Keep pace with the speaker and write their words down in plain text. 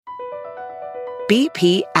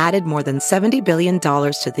BP added more than $70 billion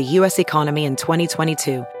to the U.S. economy in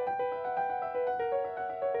 2022.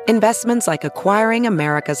 Investments like acquiring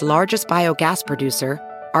America's largest biogas producer,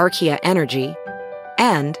 Archaea Energy,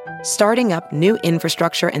 and starting up new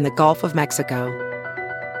infrastructure in the Gulf of Mexico.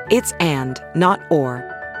 It's and, not or.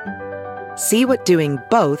 See what doing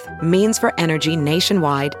both means for energy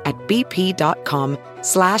nationwide at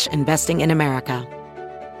bp.com/investing in America.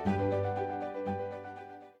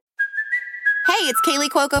 Hey, it's Kaylee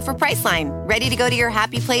Cuoco for Priceline. Ready to go to your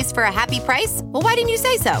happy place for a happy price? Well, why didn't you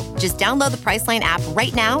say so? Just download the Priceline app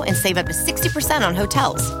right now and save up to 60% on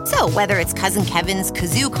hotels. So whether it's Cousin Kevin's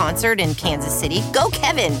Kazoo Concert in Kansas City, go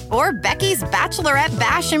Kevin, or Becky's Bachelorette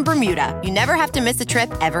Bash in Bermuda, you never have to miss a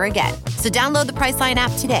trip ever again. So download the Priceline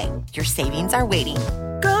app today. Your savings are waiting.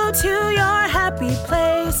 Go to your happy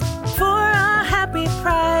place for a happy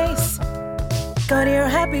price. Go to your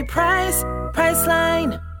happy price,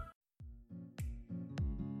 Priceline.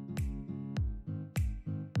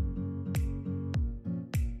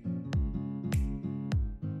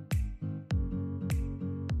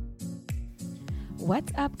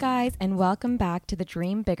 What's up, guys, and welcome back to the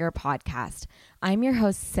Dream Bigger podcast. I'm your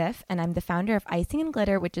host, Sif, and I'm the founder of Icing and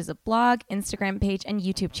Glitter, which is a blog, Instagram page, and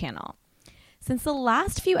YouTube channel. Since the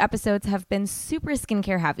last few episodes have been super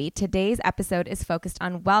skincare heavy, today's episode is focused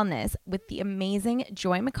on wellness with the amazing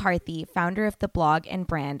Joy McCarthy, founder of the blog and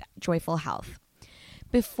brand Joyful Health.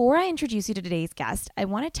 Before I introduce you to today's guest, I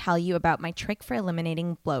want to tell you about my trick for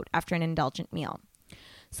eliminating bloat after an indulgent meal.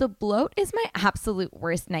 So bloat is my absolute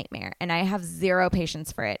worst nightmare, and I have zero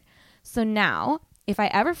patience for it. So now, if I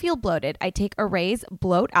ever feel bloated, I take Array's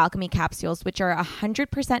Bloat Alchemy capsules, which are a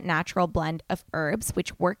 100% natural blend of herbs,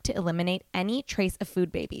 which work to eliminate any trace of food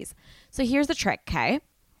babies. So here's the trick, okay?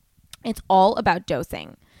 It's all about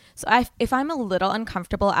dosing. So if I'm a little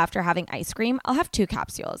uncomfortable after having ice cream, I'll have 2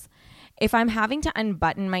 capsules. If I'm having to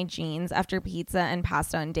unbutton my jeans after pizza and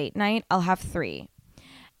pasta on date night, I'll have 3.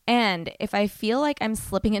 And if I feel like I'm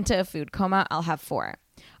slipping into a food coma, I'll have 4.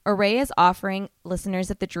 Array is offering listeners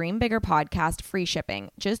of the Dream Bigger podcast free shipping.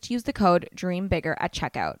 Just use the code DREAMBIGGER at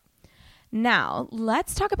checkout. Now,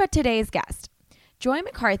 let's talk about today's guest. Joy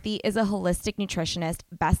McCarthy is a holistic nutritionist,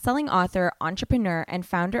 best-selling author, entrepreneur, and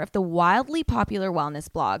founder of the wildly popular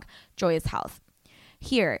wellness blog, Joyous Health.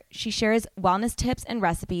 Here, she shares wellness tips and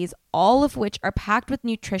recipes, all of which are packed with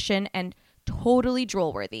nutrition and totally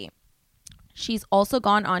drool-worthy. She's also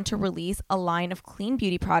gone on to release a line of clean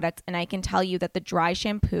beauty products, and I can tell you that the dry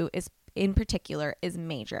shampoo in particular is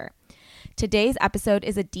major. Today's episode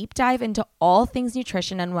is a deep dive into all things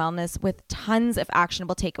nutrition and wellness with tons of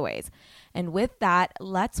actionable takeaways. And with that,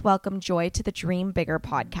 let's welcome Joy to the Dream Bigger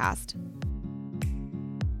podcast.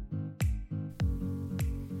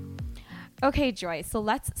 Okay, Joy, so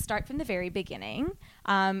let's start from the very beginning.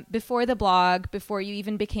 Before the blog, before you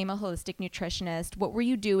even became a holistic nutritionist, what were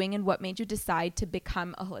you doing and what made you decide to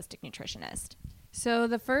become a holistic nutritionist? So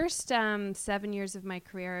the first 7 years of my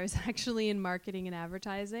career, I was actually in marketing and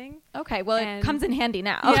advertising. Okay, well, it comes in handy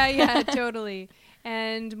now. Yeah, totally.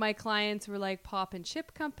 And my clients were like pop and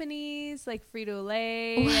chip companies like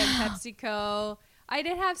Frito-Lay and PepsiCo. I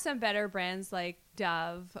did have some better brands like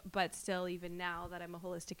Dove, but still, even now that I'm a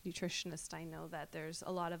holistic nutritionist, I know that there's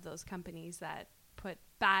a lot of those companies that put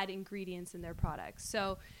bad ingredients in their products.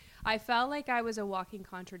 So I felt like I was a walking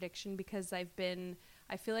contradiction because I feel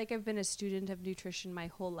like I've been a student of nutrition my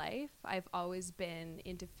whole life. I've always been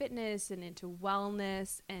into fitness and into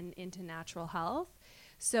wellness and into natural health.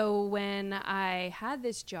 So when I had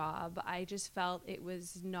this job, I just felt it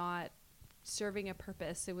was not serving a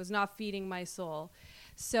purpose. It was not feeding my soul.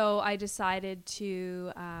 So I decided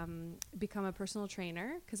to become a personal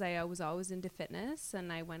trainer because I was always into fitness,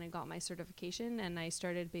 and I went and got my certification, and I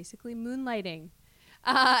started basically moonlighting.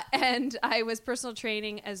 And I was personal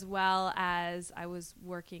training as well as I was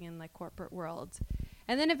working in the corporate world.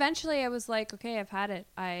 And then eventually I was like, okay, I've had it.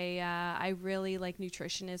 I really like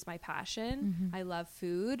nutrition is my passion. Mm-hmm. I love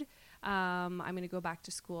food. I'm going to go back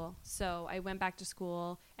to school. So I went back to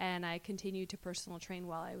school and I continued to personal train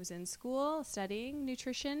while I was in school studying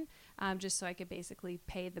nutrition, just so I could basically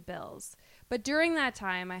pay the bills. But during that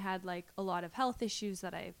time, I had like a lot of health issues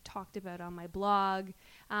that I've talked about on my blog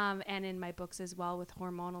and in my books as well with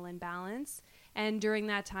hormonal imbalance. And during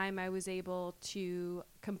that time, I was able to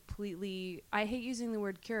completely, I hate using the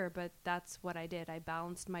word cure, but that's what I did. I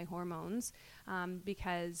balanced my hormones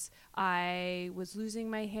because I was losing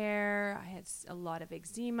my hair. I had a lot of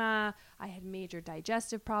eczema. I had major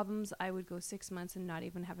digestive problems. I would go 6 months and not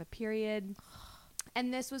even have a period.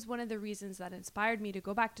 And this was one of the reasons that inspired me to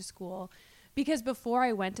go back to school, because before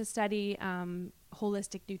I went to study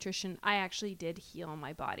holistic nutrition, I actually did heal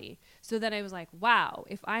my body. So then I was like, wow,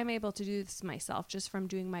 if I'm able to do this myself just from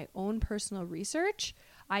doing my own personal research,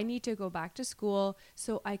 I need to go back to school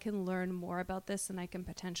so I can learn more about this and I can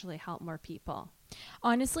potentially help more people.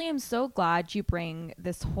 Honestly, I'm so glad you bring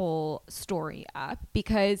this whole story up,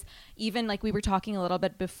 because even like we were talking a little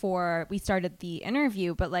bit before we started the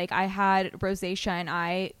interview, but like I had rosacea and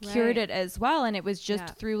I cured it as well. And it was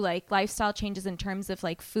just through like lifestyle changes in terms of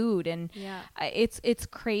like food. And it's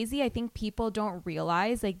crazy. I think people don't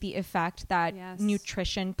realize like the effect that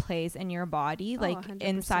nutrition plays in your body, like 100%.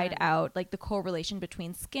 Inside out, like the correlation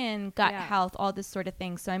between skin, gut health, all this sort of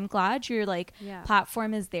thing. So I'm glad your like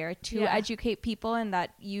platform is there to educate people, and that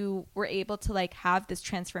you were able to like have this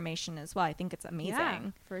transformation as well. I think it's amazing. Yeah,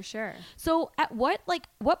 for sure. So at what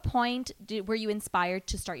point were you inspired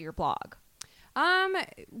to start your blog?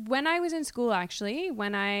 When I was in school, actually,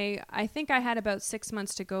 when I think I had about 6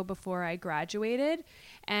 months to go before I graduated,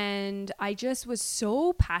 and I just was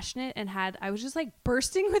so passionate and I was just like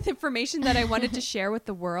bursting with information that I wanted to share with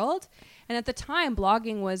the world. And at the time,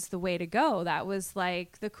 blogging was the way to go. That was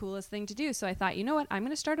like the coolest thing to do. So I thought, you know what, I'm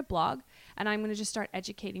going to start a blog and I'm going to just start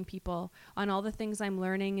educating people on all the things I'm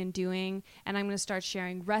learning and doing. And I'm going to start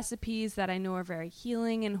sharing recipes that I know are very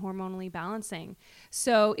healing and hormonally balancing.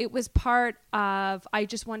 So it was part of, I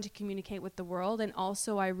just wanted to communicate with the world. And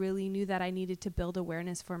also I really knew that I needed to build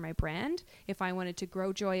awareness for my brand. If I wanted to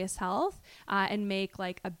grow Joyous Health and make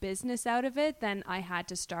like a business out of it, then I had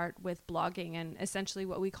to start with blogging and essentially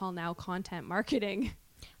what we call now content marketing.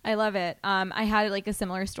 I love it. I had like a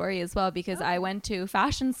similar story as well, because I went to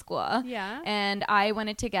fashion school and I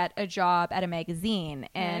wanted to get a job at a magazine.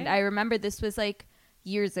 And I remember this was like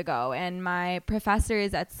years ago, and my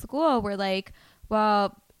professors at school were like,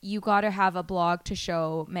 well, you got to have a blog to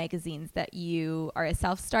show magazines that you are a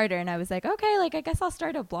self-starter. And I was like, okay, like I guess I'll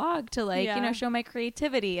start a blog to like, you know, show my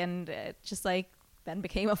creativity. And it just like then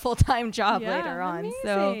became a full-time job later on. Amazing.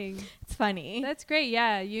 So it's funny. That's great.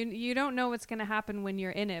 Yeah. You don't know what's going to happen when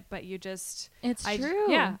you're in it, but you just, it's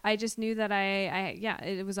true. I just knew that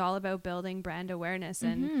it was all about building brand awareness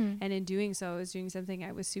and in doing so, I was doing something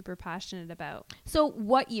I was super passionate about. So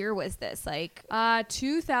what year was this? Like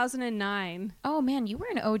 2009. Oh man, you were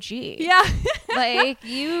an OG. Yeah. Like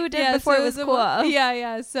you did before it was cool.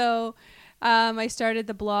 Yeah. So I started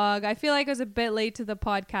the blog. I feel like I was a bit late to the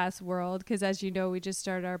podcast world because, as you know, we just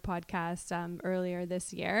started our podcast earlier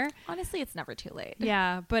this year. Honestly, it's never too late.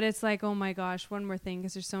 Yeah, but it's like, oh my gosh, one more thing,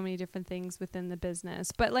 because there's so many different things within the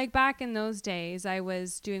business. But like back in those days, I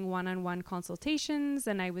was doing one-on-one consultations,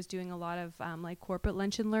 and I was doing a lot of like corporate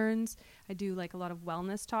lunch and learns. I do like a lot of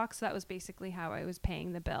wellness talks. So that was basically how I was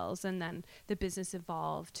paying the bills. And then the business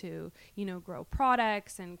evolved to, you know, grow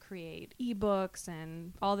products and create ebooks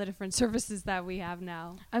and all the different services that we have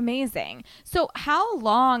now. Amazing. So how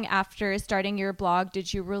long after starting your blog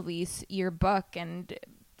did you release your book, and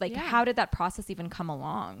like how did that process even come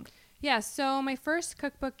along? Yeah, so my first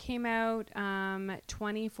cookbook came out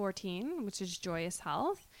 2014, which is Joyous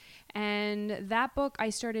Health. And that book, I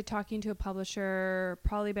started talking to a publisher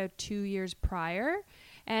probably about 2 years prior.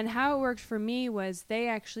 And how it worked for me was they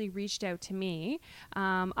actually reached out to me.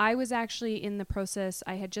 I was actually in the process.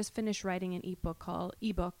 I had just finished writing an ebook called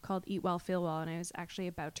Eat Well, Feel Well, and I was actually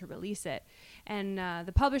about to release it. And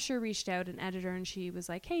the publisher reached out, an editor, and she was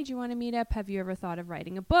like, hey, do you want to meet up? Have you ever thought of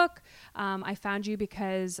writing a book? I found you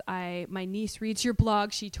because my niece reads your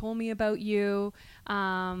blog. She told me about you.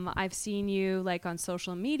 I've seen you like on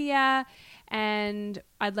social media, and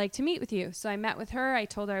I'd like to meet with you. So I met with her. I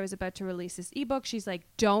told her I was about to release this ebook. She's like,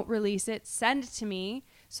 don't release it. Send it to me.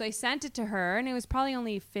 So I sent it to her, and it was probably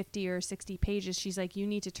only 50 or 60 pages. She's like, you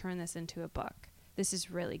need to turn this into a book. This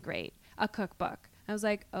is really great. A cookbook. I was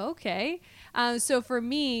like, okay. So for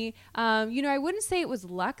me, you know, I wouldn't say it was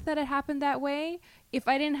luck that it happened that way. If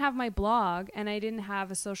I didn't have my blog and I didn't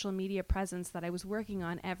have a social media presence that I was working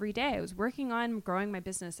on every day, I was working on growing my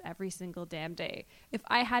business every single damn day. If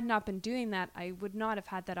I had not been doing that, I would not have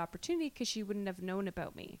had that opportunity because she wouldn't have known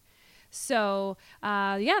about me. So,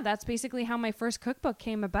 that's basically how my first cookbook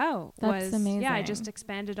came about. That's amazing. Yeah, I just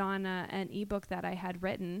expanded on an ebook that I had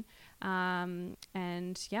written. And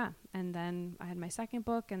then I had my second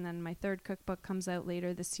book, and then my third cookbook comes out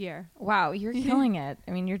later this year. Wow, you're killing it.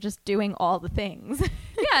 I mean, you're just doing all the things.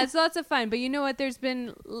 Yeah, it's lots of fun. But you know what? It's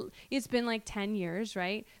been like 10 years,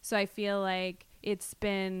 right? So I feel like it's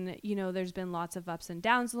been, you know, there's been lots of ups and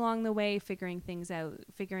downs along the way, figuring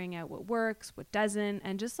out what works, what doesn't,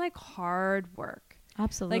 and just like hard work.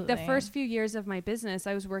 Absolutely. Like the first few years of my business,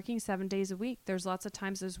 I was working 7 days a week. There's lots of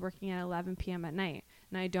times I was working at 11 p.m. at night.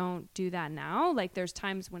 And I don't do that now. Like there's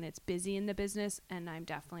times when it's busy in the business and I'm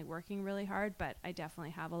definitely working really hard, but I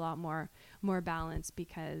definitely have a lot more balance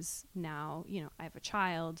because now, you know, I have a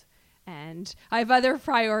child and I have other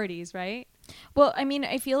priorities, right? Well, I mean,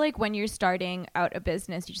 I feel like when you're starting out a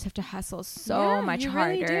business, you just have to hustle so much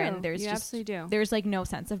harder, really do. and there's there's like no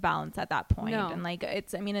sense of balance at that point. No. And like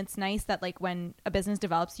it's nice that like when a business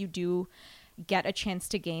develops, you do get a chance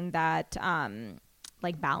to gain that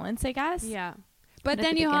like balance, I guess. Yeah. But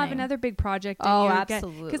then you have another big project.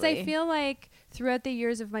 Absolutely. Because I feel like throughout the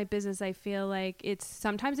years of my business, I feel like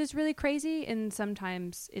sometimes it's really crazy and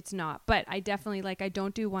sometimes it's not. But I definitely I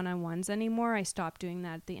don't do one-on-ones anymore. I stopped doing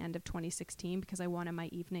that at the end of 2016 because I wanted my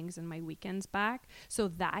evenings and my weekends back. So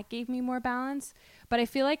that gave me more balance. But I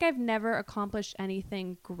feel like I've never accomplished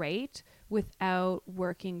anything great without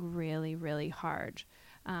working really, really hard.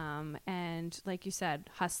 And like you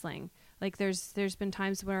said, hustling. Like there's been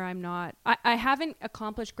times where I haven't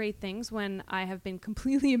accomplished great things when I have been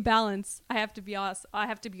completely imbalanced. I have to be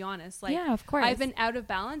honest. Like, yeah, of course. I've been out of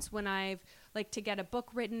balance when I've to get a book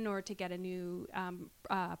written or to get a new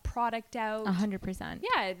product out. 100%.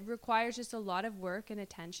 Yeah, it requires just a lot of work and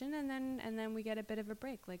attention, and then we get a bit of a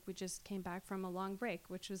break. Like we just came back from a long break,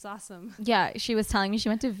 which was awesome. Yeah, she was telling me she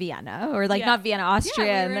went to Vienna or not Vienna,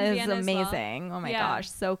 Austria, and it was amazing. Well. Oh my gosh,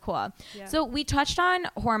 so cool. Yeah. So we touched on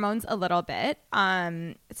hormones a little bit,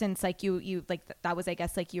 since you that was I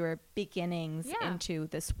guess your beginnings into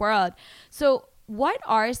this world. So what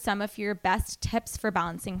are some of your best tips for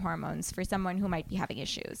balancing hormones for someone who might be having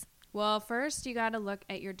issues? Well, first you got to look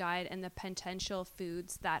at your diet and the potential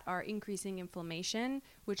foods that are increasing inflammation,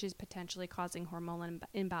 which is potentially causing hormonal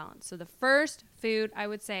imbalance. So the first food I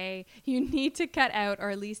would say you need to cut out or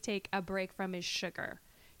at least take a break from is sugar.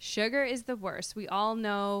 Sugar is the worst. We all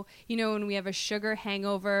know, when we have a sugar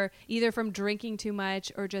hangover, either from drinking too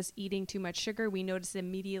much or just eating too much sugar, we notice it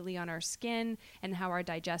immediately on our skin and how our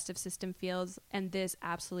digestive system feels. And this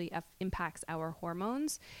absolutely impacts our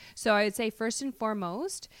hormones. So I would say first and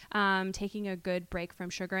foremost, taking a good break from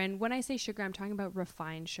sugar. And when I say sugar, I'm talking about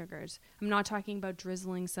refined sugars. I'm not talking about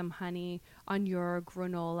drizzling some honey on your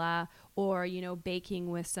granola or, baking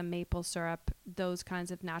with some maple syrup, those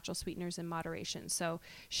kinds of natural sweeteners in moderation. So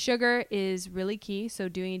sugar is really key. So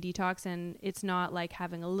doing a detox, and it's not like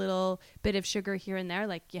having a little bit of sugar here and there,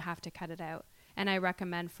 like you have to cut it out. And I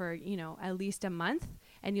recommend for, at least a month,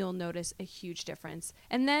 and you'll notice a huge difference.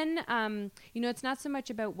 And then, it's not so much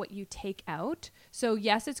about what you take out. So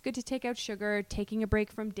yes, it's good to take out sugar, taking a break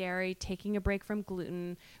from dairy, taking a break from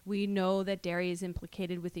gluten. We know that dairy is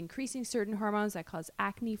implicated with increasing certain hormones that cause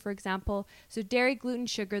acne, for example. So dairy, gluten,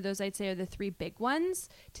 sugar, those I'd say are the three big ones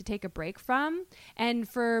to take a break from. And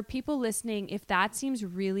for people listening, if that seems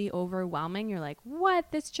really overwhelming, you're like,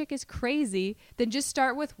 what? This chick is crazy. Then just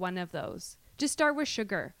start with one of those. Just start with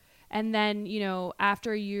sugar. And then,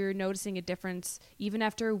 after you're noticing a difference, even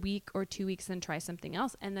after a week or 2 weeks, then try something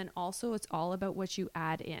else. And then also it's all about what you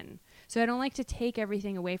add in. So I don't like to take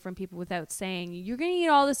everything away from people without saying, you're going to eat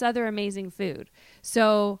all this other amazing food.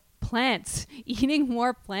 So plants, eating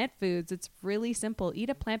more plant foods. It's really simple.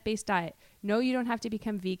 Eat a plant-based diet. No, you don't have to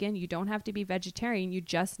become vegan. You don't have to be vegetarian. You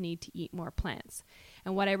just need to eat more plants.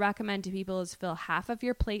 And what I recommend to people is fill half of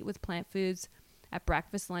your plate with plant foods at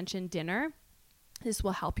breakfast, lunch, and dinner. This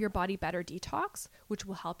will help your body better detox, which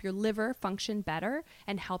will help your liver function better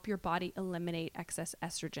and help your body eliminate excess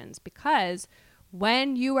estrogens. Because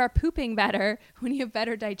when you are pooping better, when you have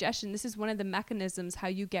better digestion, this is one of the mechanisms how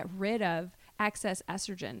you get rid of excess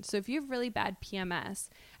estrogen. So if you have really bad PMS,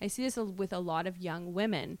 I see this with a lot of young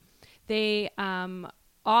women. They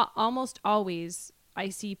almost always, I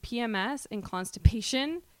see PMS and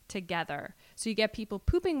constipation together. So you get people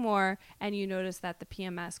pooping more and you notice that the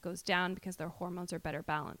PMS goes down because their hormones are better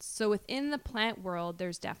balanced. So within the plant world,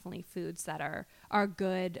 there's definitely foods that are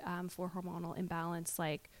good for hormonal imbalance,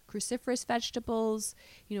 like cruciferous vegetables,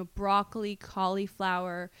 broccoli,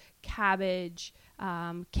 cauliflower, cabbage,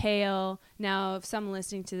 kale. Now, if someone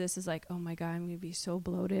listening to this is like, oh my God, I'm going to be so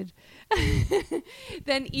bloated,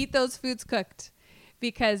 then eat those foods cooked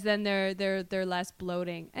because then they're less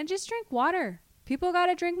bloating. And just drink water. People got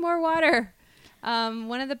to drink more water.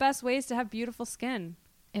 One of the best ways to have beautiful skin.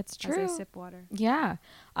 It's true. As I sip water. Yeah.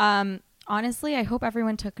 Honestly, I hope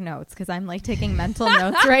everyone took notes because I'm taking mental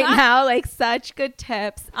notes right now. Such good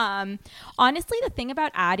tips. Honestly, the thing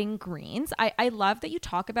about adding greens, I love that you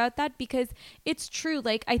talk about that because it's true.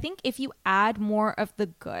 I think if you add more of the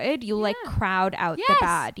good, you'll crowd out the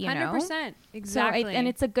bad, 100%. Exactly. So and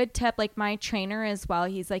it's a good tip. My trainer as well,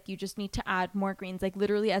 he's you just need to add more greens,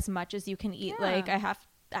 literally as much as you can eat. I have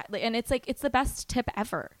and it's like, it's the best tip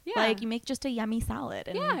ever. Yeah. Like you make just a yummy salad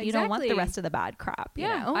and Yeah, you don't want the exactly. rest of the bad crap.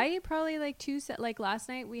 Yeah. You know? I ate probably like like last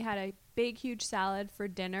night we had a big, huge salad for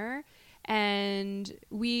dinner. And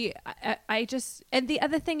I just, and the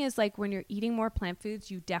other thing is like when you're eating more plant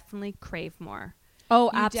foods, you definitely crave more. Oh,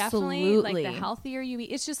 You absolutely. definitely, like the healthier you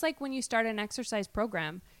eat, it's just like when you start an exercise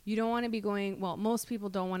program, you don't want to be going, well, most people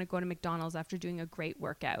don't want to go to McDonald's after doing a great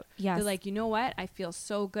workout. Yes. They're like, you know what? I feel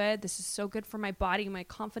so good. This is so good for my body. My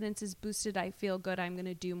confidence is boosted. I feel good. I'm going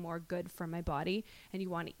to do more good for my body. And you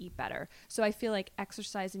want to eat better. So I feel like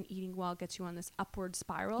exercise and eating well gets you on this upward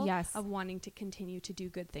spiral Yes. of wanting to continue to do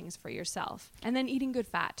good things for yourself. And then eating good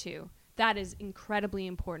fat too. That is incredibly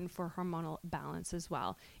important for hormonal balance as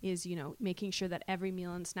well, is, you know, making sure that every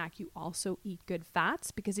meal and snack you also eat good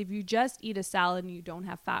fats, because if you just eat a salad and you don't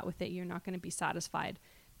have fat with it, you're not going to be satisfied.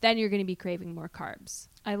 Then you're going to be craving more carbs.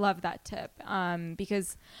 I love that tip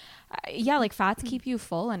because, like fats keep you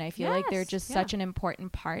full, and I feel like they're just such an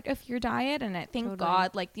important part of your diet. And I thank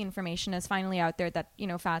God, like the information is finally out there that, you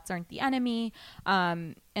know, fats aren't the enemy.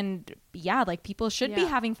 And like people should be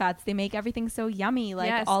having fats. They make everything so yummy,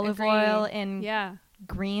 like olive oil and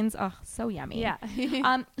greens. Oh, so yummy.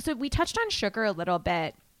 Yeah. So we touched on sugar a little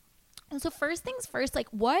bit. So first things first,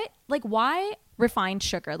 why refined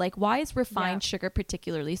sugar? Like, why is refined sugar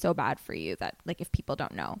particularly so bad for you, that like if people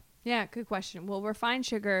don't know? Yeah, good question. Well, refined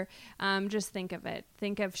sugar, just think of it.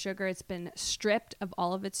 Think of sugar. It's been stripped of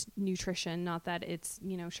all of its nutrition. Not that it's,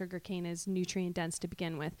 you know, sugar cane is nutrient dense to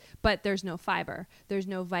begin with, but there's no fiber. There's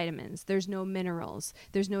no vitamins. There's no minerals.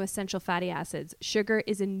 There's no essential fatty acids. Sugar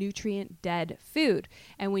is a nutrient dead food.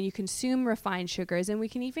 And when you consume refined sugars, and we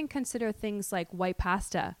can even consider things like white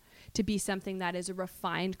pasta to be something that is a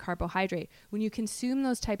refined carbohydrate. When you consume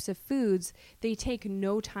those types of foods, they take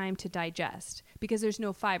no time to digest because there's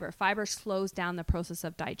no fiber. Fiber slows down the process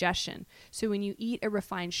of digestion. So when you eat a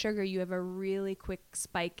refined sugar, you have a really quick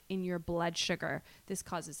spike in your blood sugar. This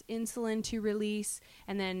causes insulin to release.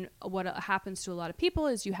 And then what happens to a lot of people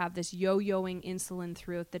is you have this yo-yoing insulin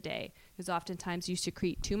throughout the day, because oftentimes you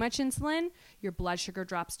secrete too much insulin, your blood sugar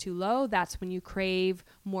drops too low. That's when you crave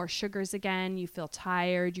more sugars again. You feel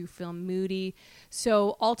tired, you feel moody.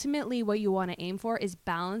 So ultimately what you want to aim for is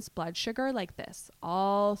balanced blood sugar like this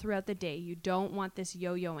all throughout the day. You don't want this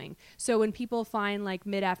yo-yoing. So when people find like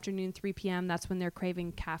mid-afternoon, 3 p.m., that's when they're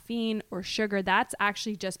craving caffeine or sugar, that's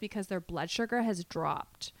actually just because their blood sugar has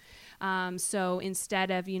dropped. So instead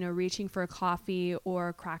of, you know, reaching for a coffee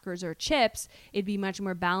or crackers or chips, it'd be much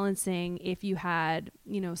more balancing if you had,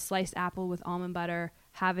 you know, sliced apple with almond butter,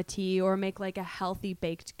 have a tea, or make like a healthy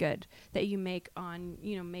baked good that you make on,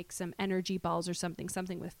 you know, make some energy balls or something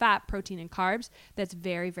with fat, protein, and carbs. That's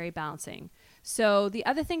very, very balancing. So the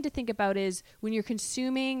other thing to think about is when you're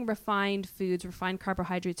consuming refined foods, refined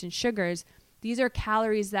carbohydrates and sugars, these are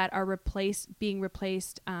calories that are being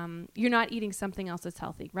replaced. You're not eating something else that's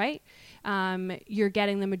healthy, right? You're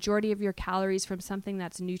getting the majority of your calories from something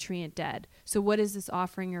that's nutrient dead. So what is this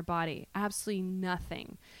offering your body? Absolutely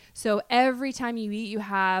nothing. So every time you eat, you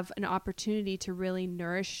have an opportunity to really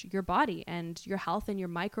nourish your body and your health and your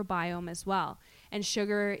microbiome as well. And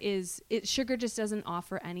sugar just doesn't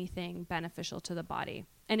offer anything beneficial to the body.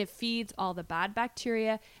 And it feeds all the bad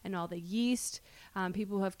bacteria and all the yeast.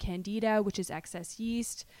 People who have candida, which is excess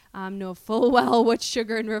yeast, know full well what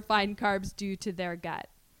sugar and refined carbs do to their gut.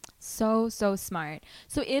 So smart.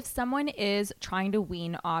 So if someone is trying to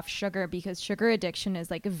wean off sugar, because sugar addiction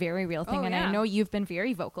is like a very real thing, and I know you've been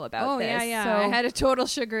very vocal about this. Yeah. So I had a total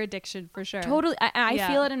sugar addiction for sure. Totally. I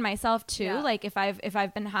feel it in myself too. Yeah. Like if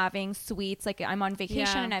I've been having sweets, like I'm on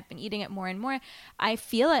vacation and I've been eating it more and more, I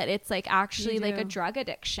feel it. It's like actually like a drug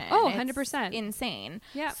addiction. Oh, it's 100%. Insane.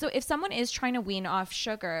 Yeah. So if someone is trying to wean off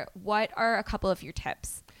sugar, what are a couple of your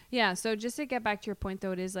tips? Yeah. So just to get back to your point,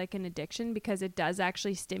 though, it is like an addiction because it does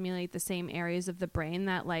actually stimulate the same areas of the brain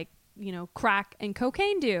that, like, you know, crack and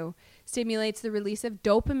cocaine do. Stimulates the release of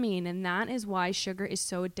dopamine, and that is why sugar is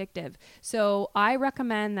so addictive. So I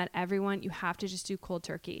recommend that everyone, you have to just do cold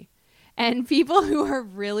turkey. And people who are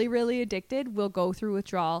really, really addicted will go through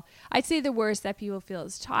withdrawal. I'd say the worst that people feel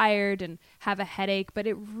is tired and have a headache, but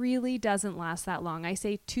it really doesn't last that long. I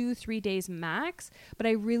say 2-3 days max, but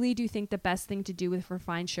I really do think the best thing to do with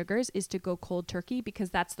refined sugars is to go cold turkey, because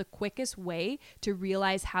that's the quickest way to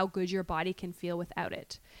realize how good your body can feel without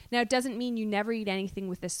it. Now, it doesn't mean you never eat anything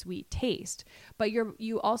with a sweet taste, but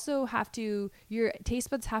you also have to, your taste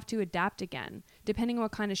buds have to adapt again, depending on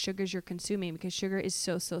what kind of sugars you're consuming, because sugar is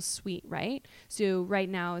so sweet, right? So right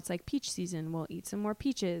now it's like peach season. We'll eat some more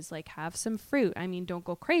peaches, like have some fruit. I mean, don't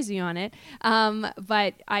go crazy on it.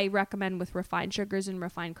 But I recommend with refined sugars and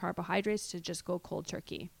refined carbohydrates to just go cold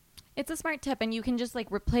turkey. It's a smart tip, and you can just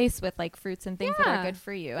like replace with like fruits and things that are good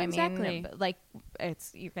for you. Exactly. I mean, like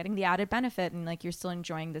you're getting the added benefit, and like you're still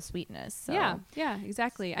enjoying the sweetness. So. Yeah,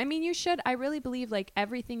 exactly. I mean, I really believe like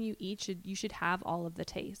everything you eat you should have all of the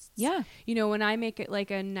tastes. Yeah. You know, when I make it like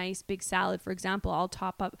a nice big salad, for example, I'll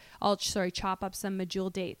chop up some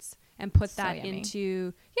medjool dates and put that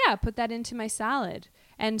into my salad.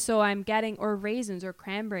 And so I'm getting, or raisins or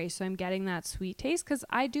cranberries. So I'm getting that sweet taste, because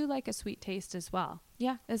I do like a sweet taste as well.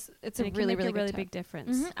 Yeah, it's a and really, it can make really a really big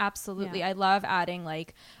difference. Mm-hmm, absolutely. Yeah. I love adding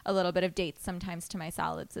like a little bit of dates sometimes to my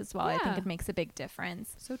salads as well. Yeah. I think it makes a big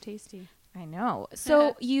difference. So tasty. I know.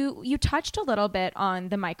 So you touched a little bit on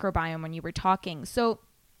the microbiome when you were talking.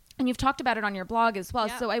 And you've talked about it on your blog as well.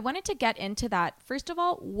 Yeah. So I wanted to get into that. First of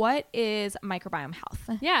all, what is microbiome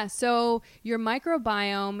health? Yeah. So your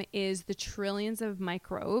microbiome is the trillions of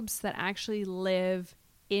microbes that actually live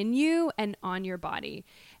in you and on your body.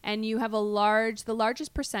 And you have the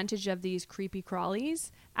largest percentage of these creepy crawlies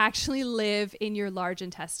actually live in your large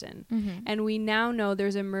intestine. Mm-hmm. And we now know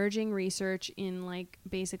there's emerging research in like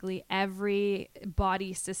basically every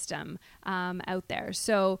body system out there.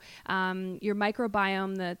 So your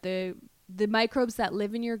microbiome, the microbes that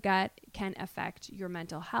live in your gut can affect your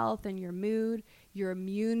mental health and your mood, your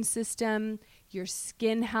immune system, your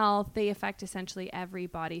skin health. They affect essentially every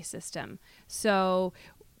body system. So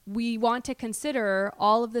we want to consider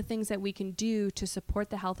all of the things that we can do to support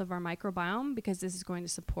the health of our microbiome, because this is going to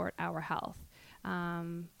support our health.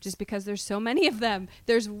 Just because there's so many of them.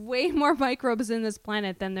 There's way more microbes in this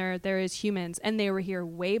planet than there is humans. And they were here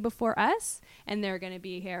way before us, and they're going to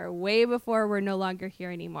be here way before we're no longer here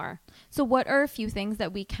anymore. So what are a few things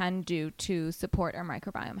that we can do to support our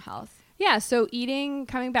microbiome health? Yeah, so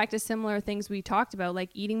coming back to similar things we talked about, like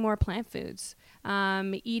eating more plant foods,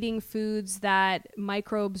 eating foods that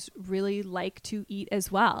microbes really like to eat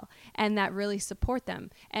as well, and that really support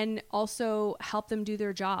them and also help them do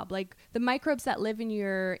their job. Like the microbes that live in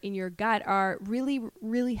your gut are really,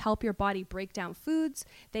 really help your body break down foods.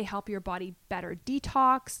 They help your body better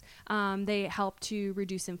detox. They help to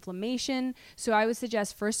reduce inflammation. So I would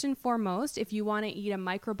suggest, first and foremost, if you want to eat a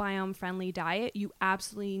microbiome friendly diet, you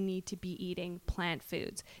absolutely need to be eating plant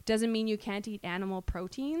foods. Doesn't mean you can't eat animal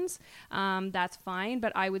proteins. That's fine,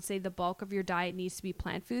 but I would say the bulk of your diet needs to be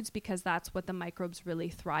plant foods, because that's what the microbes really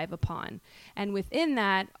thrive upon. And within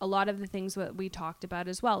that, a lot of the things that we talked about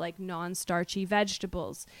as well, like non-starchy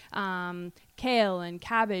vegetables, kale and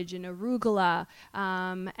cabbage and arugula,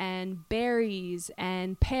 and berries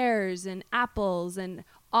and pears and apples and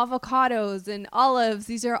avocados and olives.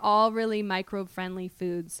 These are all really microbe friendly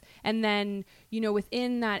foods. And then,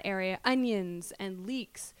 within that area, onions and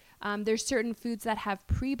leeks. There's certain foods that have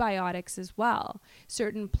prebiotics as well,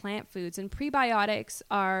 certain plant foods. And prebiotics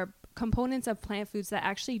are components of plant foods that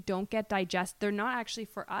actually don't get digested. They're not actually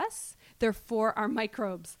for us. They're for our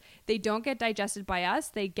microbes. They don't get digested by us.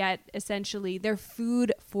 They get essentially, they're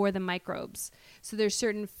food for the microbes. So there's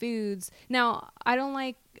certain foods. Now, I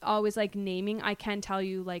don't always like naming. I can tell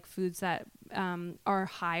you like foods that are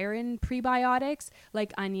higher in prebiotics,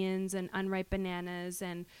 like onions and unripe bananas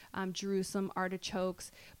and Jerusalem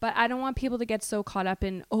artichokes. But I don't want people to get so caught up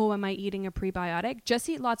in, oh, am I eating a prebiotic? Just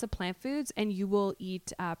eat lots of plant foods and you will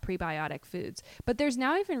eat prebiotic foods. But there's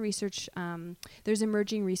now even research, there's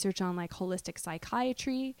emerging research on like holistic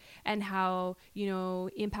psychiatry and how,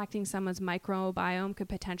 impacting someone's microbiome could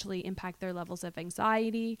potentially impact their levels of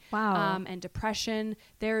anxiety and depression.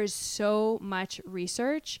 There is so much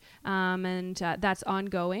research and that's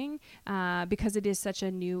ongoing because it is such a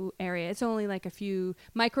new area. It's only like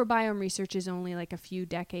microbiome research is only like a few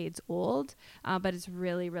decades old, but it's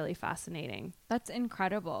really, really fascinating. That's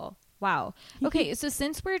incredible. Wow. Okay, so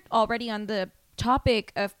since we're already on the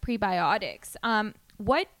topic of prebiotics,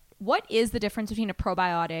 what is the difference between a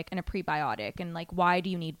probiotic and a prebiotic, and like why do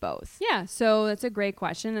you need both? Yeah, so that's a great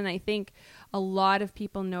question, and I think a lot of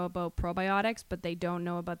people know about probiotics, but they don't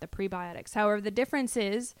know about the prebiotics. However, the difference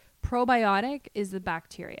is probiotic is the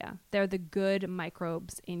bacteria. They're the good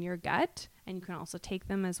microbes in your gut, and you can also take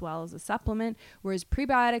them as well as a supplement, whereas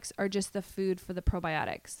prebiotics are just the food for the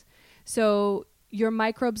probiotics. So your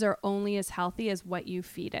microbes are only as healthy as what you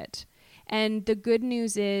feed it. And the good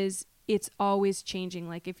news is it's always changing.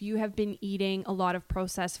 Like if you have been eating a lot of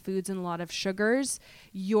processed foods and a lot of sugars,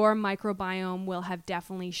 your microbiome will have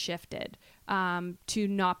definitely shifted to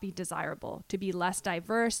not be desirable, to be less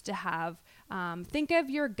diverse, to have think of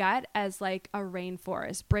your gut as like a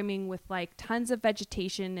rainforest brimming with like tons of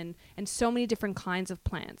vegetation and so many different kinds of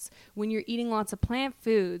plants. When you're eating lots of plant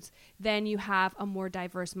foods, then you have a more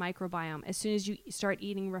diverse microbiome. As soon as you start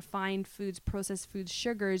eating refined foods, processed foods,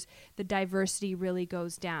 sugars, the diversity really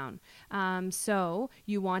goes down. So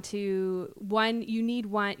you want to, you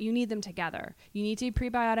need them together. You need to eat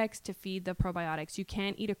prebiotics to feed the probiotics. You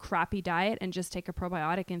can't eat a crappy diet and just take a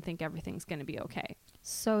probiotic and think everything's going to be okay.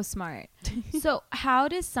 So smart. So how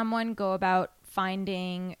does someone go about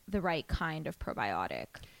finding the right kind of probiotic?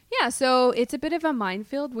 Yeah, so it's a bit of a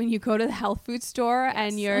minefield when you go to the health food store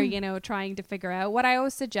and you're, trying to figure out. What I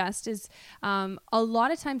always suggest is a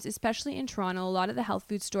lot of times, especially in Toronto, a lot of the health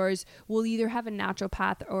food stores will either have a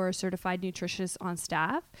naturopath or a certified nutritionist on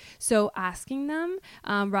staff. So asking them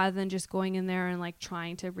rather than just going in there and like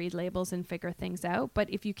trying to read labels and figure things out. But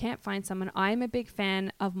if you can't find someone, I'm a big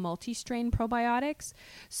fan of multi-strain probiotics.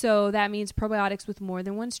 So that means probiotics with more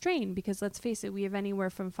than one strain, because let's face it, we have anywhere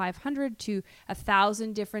from 500 to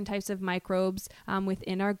 1,000 different types of microbes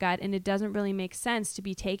within our gut, and it doesn't really make sense to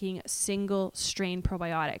be taking single strain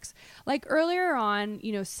probiotics. Like earlier on,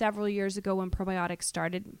 several years ago when probiotics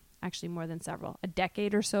started, actually more than several, a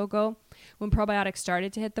decade or so ago, when probiotics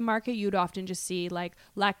started to hit the market, you'd often just see like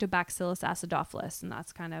Lactobacillus acidophilus, and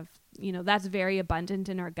that's kind of, that's very abundant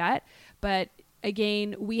in our gut. But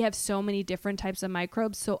again, we have so many different types of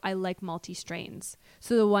microbes, so I like multi-strains.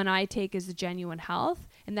 So the one I take is the Genuine Health,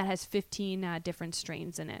 and that has 15 different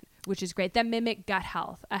strains in it, which is great. That mimic gut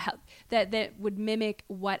health, that would mimic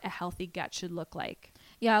what a healthy gut should look like.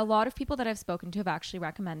 Yeah, a lot of people that I've spoken to have actually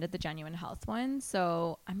recommended the Genuine Health one,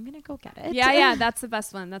 so I'm gonna go get it. Yeah, that's the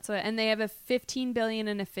best one. And they have a 15 billion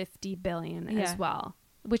and a 50 billion as well.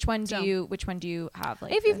 Which one do you have?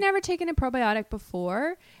 Like, if you've never taken a probiotic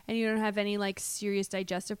before and you don't have any like serious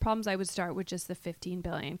digestive problems, I would start with just the 15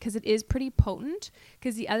 billion, because it is pretty potent.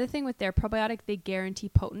 Because the other thing with their probiotic, they guarantee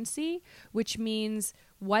potency, which means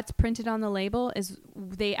what's printed on the label is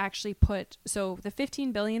they actually put, so the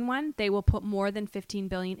 15 billion one, they will put more than 15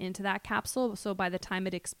 billion into that capsule. So by the time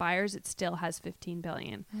it expires, it still has 15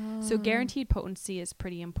 billion. So guaranteed potency is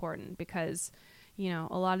pretty important, because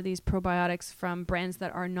a lot of these probiotics from brands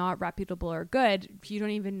that are not reputable or good, you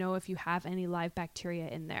don't even know if you have any live bacteria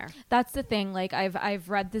in there. That's the thing. Like I've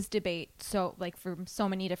read this debate so like from so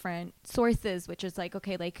many different sources, which is like,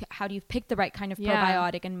 okay, like how do you pick the right kind of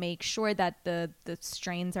probiotic and make sure that the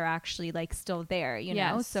strains are actually like still there,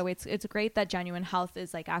 know? So it's great that Genuine Health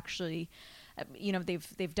is like actually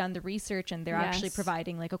they've done the research and they're actually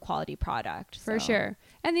providing like a quality product. For sure.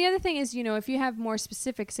 And the other thing is, if you have more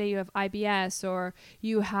specific, say you have IBS or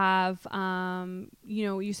you have,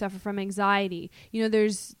 you suffer from anxiety,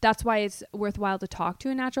 that's why it's worthwhile to talk to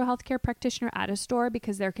a natural healthcare practitioner at a store,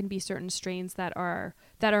 because there can be certain strains that are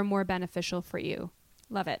more beneficial for you.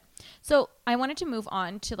 Love it. So I wanted to move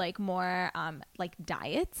on to like more like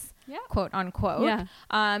diets, quote unquote.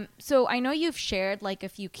 Yeah. So I know you've shared like a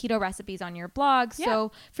few keto recipes on your blog. Yeah.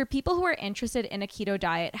 So for people who are interested in a keto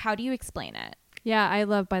diet, how do you explain it?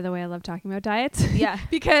 Yeah, by the way, I love talking about diets. Yeah.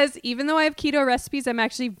 Because even though I have keto recipes, I'm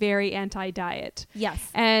actually very anti-diet. Yes.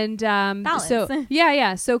 And balance. So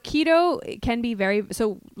So keto can be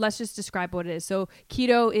so let's just describe what it is. So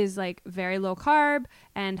keto is like very low carb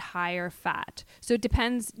and higher fat. So it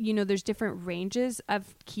depends, there's different ranges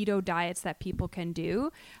of keto diets that people can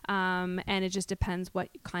do. And it just depends what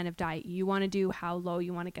kind of diet you want to do, how low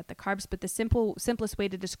you want to get the carbs. But the simplest way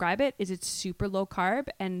to describe it is it's super low carb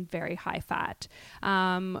and very high fat.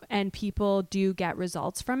 And people do get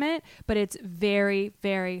results from it, but it's very,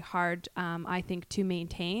 very hard, I think, to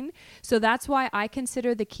maintain. So that's why I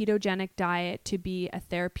consider the ketogenic diet to be a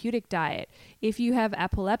therapeutic diet. If you have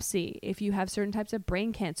epilepsy, if you have certain types of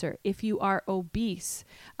brain cancer, if you are obese,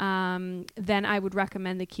 then I would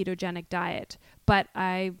recommend the ketogenic diet. But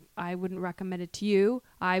I wouldn't recommend it to you.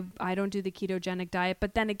 I don't do the ketogenic diet.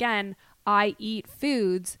 But then again, I eat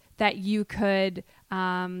foods that you could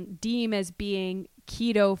deem as being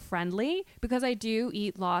keto friendly, because I do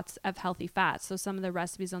eat lots of healthy fats. So some of the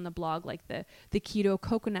recipes on the blog, like the keto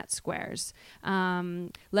coconut squares,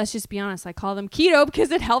 let's just be honest, I call them keto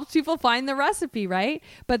because it helps people find the recipe, right?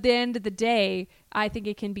 But at the end of the day, I think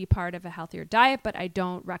it can be part of a healthier diet, but I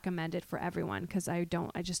don't recommend it for everyone, because I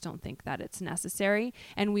just don't think that it's necessary.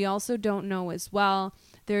 And we also don't know as well,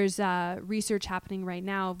 there's research happening right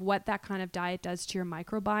now of what that kind of diet does to your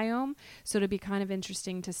microbiome. So it'd be kind of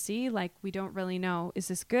interesting to see, like, we don't really know, is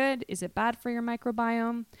this good? Is it bad for your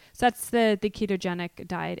microbiome? So that's the ketogenic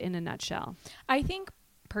diet in a nutshell. I think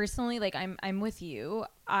personally, like I'm with you.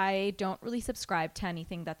 I don't really subscribe to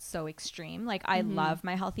anything that's so extreme. Like I love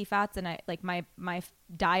my healthy fats, and I like my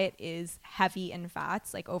diet is heavy in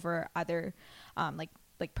fats, like over other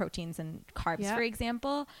like proteins and carbs, for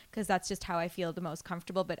example, because that's just how I feel the most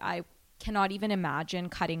comfortable. But I cannot even imagine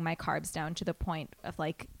cutting my carbs down to the point of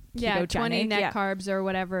like ketogenic. 20 net carbs or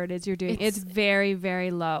whatever it is you're doing. It's very,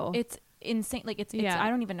 very low. It's insane. Like it's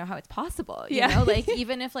I don't even know how it's possible, you know, like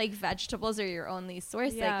even if like vegetables are your only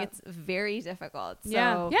source, like it's very difficult.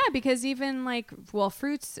 So because even like, well,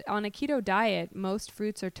 fruits on a keto diet, most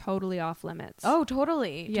fruits are totally off limits. Oh,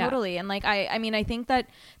 totally. And like I mean, I think that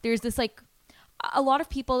there's this like a lot of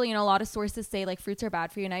people, you know, a lot of sources say like fruits are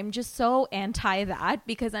bad for you, and I'm just so anti that,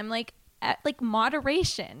 because I'm like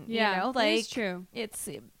moderation, you know, like it's true. It's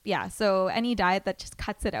so any diet that just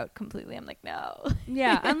cuts it out completely, I'm like, no.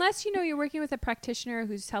 Unless, you know, you're working with a practitioner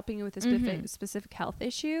who's helping you with a specific health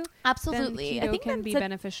issue. Absolutely. Then keto can be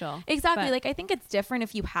beneficial. Exactly. But like I think it's different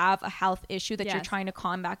if you have a health issue that you're trying to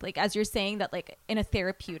combat, like as you're saying, that like in a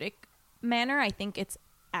therapeutic manner, I think it's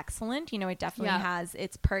excellent. You know, it definitely has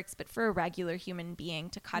its perks, but for a regular human being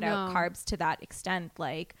to cut out carbs to that extent,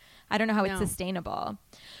 like I don't know how it's sustainable.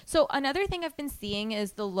 So another thing I've been seeing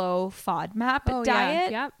is the low Fodmap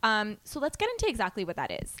diet. So let's get into exactly what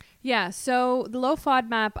that is. So the low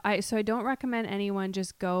Fodmap, I don't recommend anyone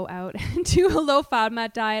just go out and do a low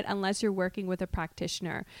Fodmap diet unless you're working with a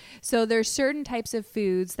practitioner. So there's certain types of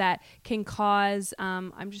foods that can cause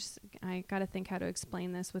I gotta think how to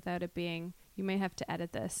explain this without it being, you may have to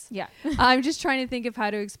edit this. I'm just trying to think of how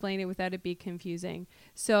to explain it without it being confusing.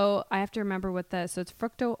 So I have to remember so it's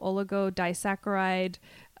fructo-oligo-disaccharide,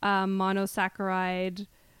 monosaccharide.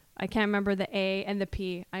 I can't remember the A and the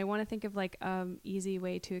P. I want to think of like easy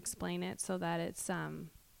way to explain it so that it's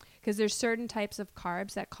because there's certain types of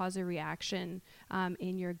carbs that cause a reaction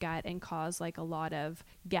in your gut and cause like a lot of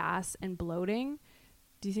gas and bloating.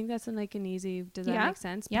 Do you think that's like an easy, does that make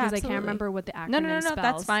sense? Because I can't remember what the acronym spells. No,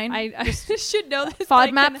 that's fine. I just should know this.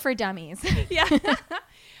 Fodmap for dummies.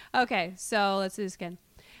 Okay, so let's do this again.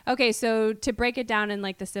 Okay, so to break it down in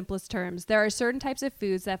like the simplest terms, there are certain types of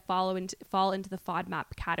foods that fall into the Fodmap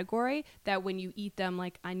category that when you eat them,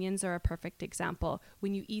 like onions are a perfect example.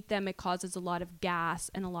 When you eat them, it causes a lot of gas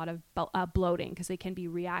and a lot of bloating because they can be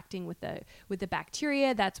reacting with the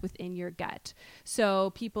bacteria that's within your gut. So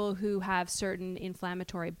people who have certain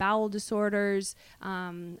inflammatory bowel disorders,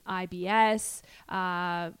 IBS,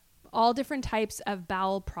 all different types of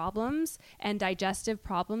bowel problems and digestive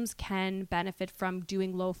problems can benefit from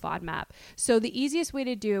doing low Fodmap. So the easiest way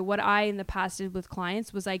to do it, what I in the past did with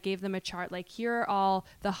clients, was I gave them a chart, like here are all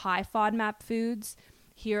the high Fodmap foods,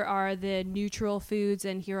 here are the neutral foods,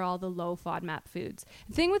 and here are all the low Fodmap foods.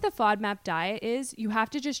 The thing with the Fodmap diet is you have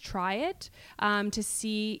to just try it to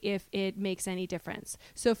see if it makes any difference.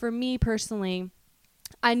 So for me personally,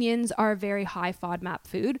 onions are a very high Fodmap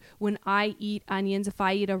food. When I eat onions, if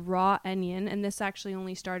I eat a raw onion, and this actually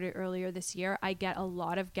only started earlier this year, I get a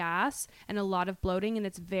lot of gas and a lot of bloating, and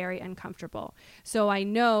it's very uncomfortable. So I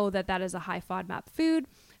know that that is a high Fodmap food,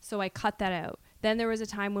 so I cut that out. Then there was a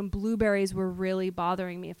time when blueberries were really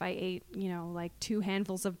bothering me. If I ate, like 2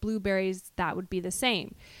 handfuls of blueberries, that would be the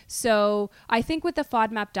same. So I think with the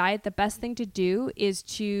Fodmap diet, the best thing to do is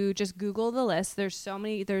to just Google the list. There's so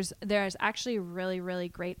many, there's actually a really, really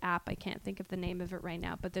great app. I can't think of the name of it right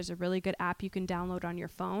now, but there's a really good app you can download on your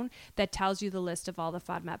phone that tells you the list of all the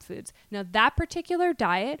Fodmap foods. Now that particular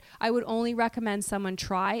diet, I would only recommend someone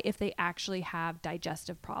try if they actually have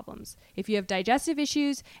digestive problems. If you have digestive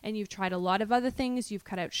issues and you've tried a lot of other things, you've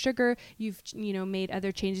cut out sugar, you've made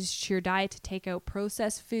other changes to your diet to take out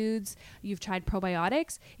processed foods, you've tried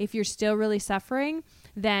probiotics, if you're still really suffering,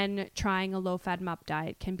 then trying a low Fodmap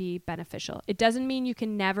diet can be beneficial. It doesn't mean you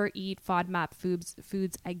can never eat Fodmap foods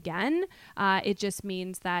again. It just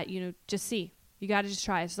means that just see. You got to just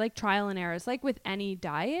try. It's like trial and error. It's like with any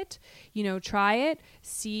diet, try it,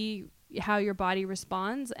 see how your body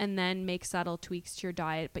responds, and then make subtle tweaks to your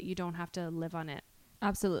diet, but you don't have to live on it.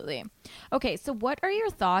 Absolutely. Okay, so what are your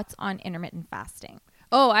thoughts on intermittent fasting?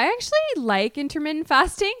 Oh, I actually like intermittent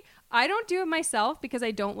fasting. I don't do it myself because I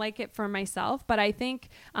don't like it for myself, but I think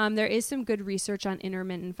there is some good research on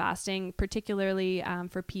intermittent fasting, particularly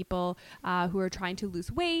for people who are trying to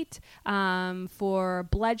lose weight, for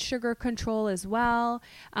blood sugar control as well,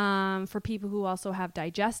 for people who also have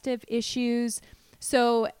digestive issues.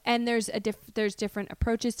 So, and there's different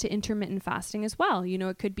approaches to intermittent fasting as well. You know,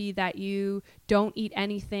 it could be that you don't eat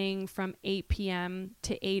anything from 8 p.m.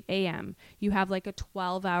 to 8 a.m. You have like a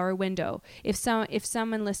 12-hour window. If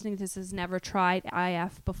someone listening to this has never tried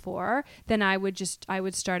IF before, then I would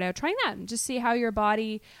start out trying that and just see how your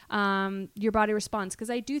body responds.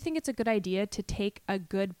 Because I do think it's a good idea to take a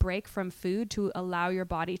good break from food to allow your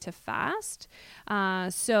body to fast.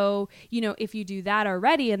 So, you know, if you do that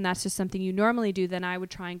already and that's just something you normally do, then I would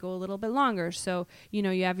try and go a little bit longer. So, you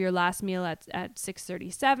know, you have your last meal at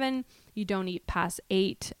 6:37. You don't eat past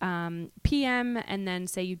 8 p.m. and then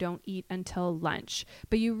say you don't eat until lunch.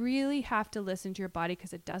 But you really have to listen to your body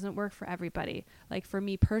because it doesn't work for everybody. Like for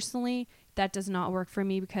me personally, that does not work for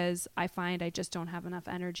me because I find I just don't have enough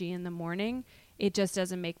energy in the morning. It just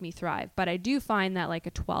doesn't make me thrive. But I do find that like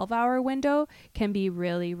a 12-hour window can be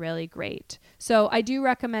really, really great. So I do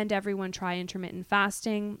recommend everyone try intermittent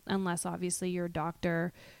fasting, unless obviously your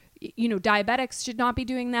doctor, you know, diabetics should not be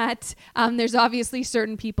doing that. There's obviously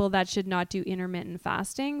certain people that should not do intermittent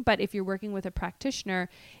fasting, but if you're working with a practitioner,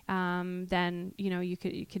 then, you know, you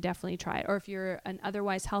could definitely try it. Or if you're an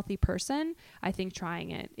otherwise healthy person, I think trying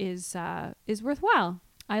it is worthwhile.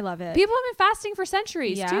 I love it. People have been fasting for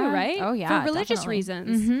centuries too, right? Oh yeah. For religious definitely.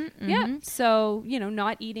 reasons. Mm-hmm, Yeah. mm-hmm. So, you know,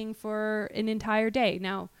 not eating for an entire day.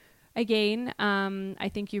 Now, again, I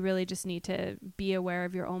think you really just need to be aware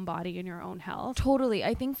of your own body and your own health. Totally.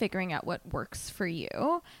 I think figuring out what works for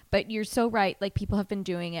you, but you're so right. Like people have been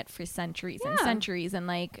doing it for centuries and centuries. And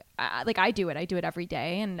like I do it every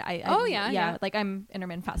day. And I like I'm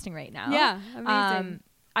intermittent fasting right now. Yeah. Amazing.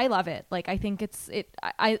 I love it. Like, I think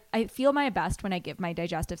I feel my best when I give my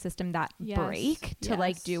digestive system that break to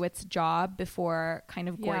like do its job before kind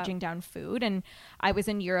of gorging down food. And I was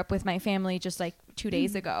in Europe with my family just like 2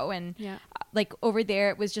 days ago. And like over there,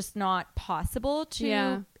 it was just not possible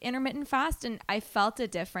to intermittent fast. And I felt a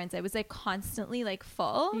difference. I was like constantly like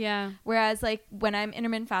full. Yeah. Whereas like when I'm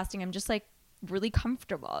intermittent fasting, I'm just like really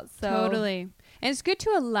comfortable. So totally. And it's good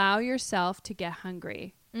to allow yourself to get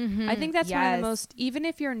hungry. Mm-hmm. I think that's one of the most, even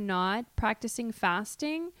if you're not practicing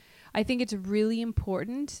fasting, I think it's really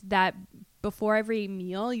important that before every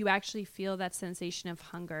meal, you actually feel that sensation of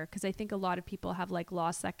hunger. Because I think a lot of people have like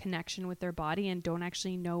lost that connection with their body and don't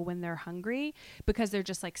actually know when they're hungry because they're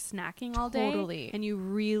just like snacking all day. Totally. And you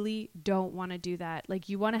really don't want to do that. Like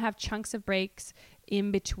you want to have chunks of breaks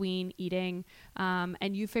in between eating,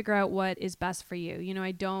 and you figure out what is best for you. You know,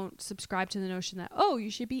 I don't subscribe to the notion that, oh, you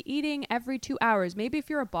should be eating every 2 hours. Maybe if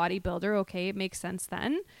you're a bodybuilder, okay, it makes sense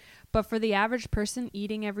then. But for the average person,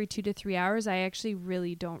 eating every 2 to 3 hours, I actually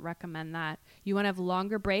really don't recommend that. You want to have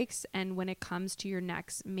longer breaks. And when it comes to your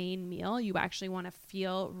next main meal, you actually want to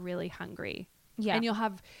feel really hungry. Yeah. And you'll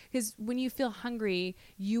have, because when you feel hungry,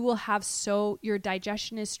 you will have your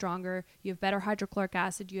digestion is stronger. You have better hydrochloric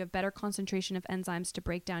acid. You have better concentration of enzymes to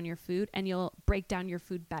break down your food, and you'll break down your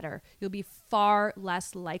food better. You'll be far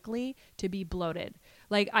less likely to be bloated.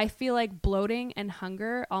 Like I feel like bloating and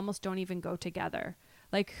hunger almost don't even go together.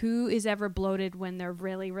 Like who is ever bloated when they're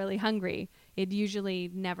really, really hungry? It usually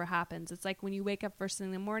never happens. It's like when you wake up first thing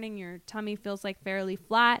in the morning, your tummy feels like fairly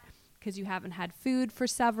flat because you haven't had food for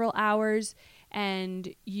several hours,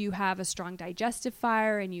 and you have a strong digestive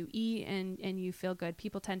fire, and you eat and you feel good.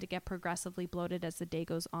 People tend to get progressively bloated as the day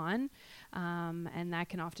goes on. And that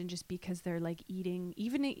can often just be because they're like eating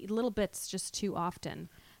even little bits just too often.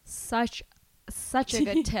 Such a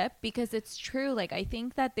good tip, because it's true. Like I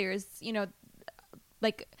think that there's, you know,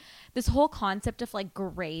 like this whole concept of like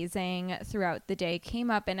grazing throughout the day came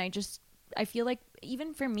up, and I feel like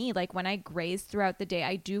even for me, like when I graze throughout the day,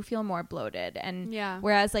 I do feel more bloated. And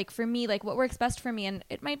whereas like for me, like what works best for me, and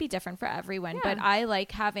it might be different for everyone, but I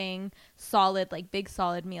like having solid, like big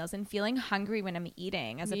solid meals and feeling hungry when I'm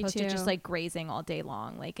eating, as opposed to just like grazing all day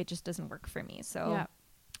long. Like it just doesn't work for me. So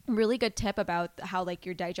really good tip about how like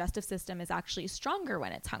your digestive system is actually stronger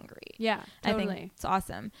when it's hungry. Yeah, totally. I think it's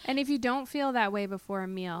awesome. And if you don't feel that way before a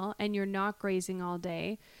meal and you're not grazing all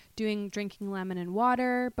day, drinking lemon and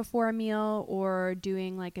water before a meal, or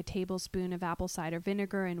doing like a tablespoon of apple cider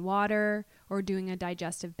vinegar and water, or doing a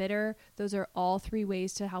digestive bitter, those are all 3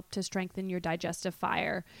 ways to help to strengthen your digestive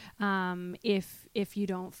fire. If you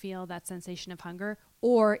don't feel that sensation of hunger,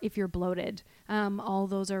 or if you're bloated, all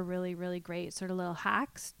those are really, really great sort of little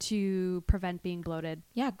hacks to prevent being bloated.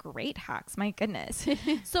 Yeah, great hacks. My goodness.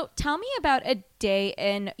 So tell me about a day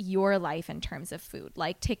in your life in terms of food.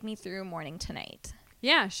 Like take me through morning to night.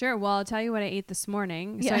 Yeah, sure. Well, I'll tell you what I ate this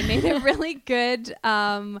morning. So I made a really good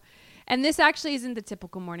And this actually isn't the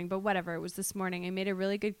typical morning, but whatever. It was this morning. I made a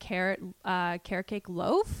really good carrot cake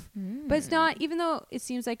loaf, but it's not, even though it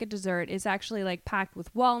seems like a dessert, it's actually like packed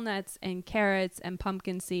with walnuts and carrots and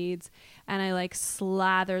pumpkin seeds. And I like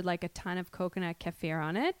slathered like a ton of coconut kefir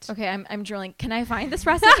on it. Okay, I'm drilling. Can I find this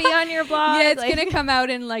recipe on your blog? Yeah, it's going to come out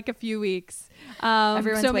in like a few weeks.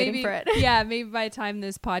 Everyone's waiting for it. Yeah, maybe by the time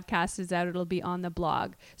this podcast is out, it'll be on the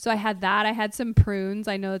blog. So I had that. I had some prunes.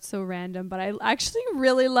 I know it's so random, but I actually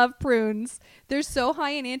really love prunes. They're so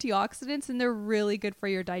high in antioxidants and they're really good for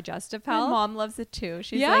your digestive health. My mom loves it too.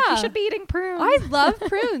 She's like, you should be eating prunes. I love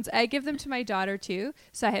prunes. I give them to my daughter too.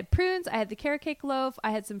 So I had prunes, I had the carrot cake loaf,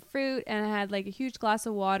 I had some fruit, and I had like a huge glass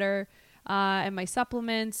of water and my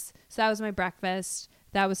supplements. So that was my breakfast.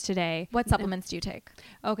 That was today. What supplements do you take?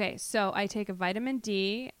 Okay, so I take a vitamin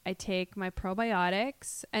D. I take my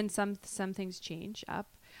probiotics, and some things change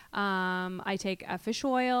up. I take a fish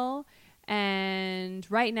oil, and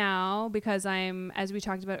right now, because as we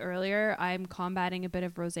talked about earlier, I'm combating a bit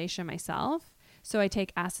of rosacea myself. So I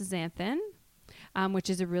take astaxanthin, which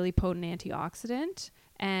is a really potent antioxidant,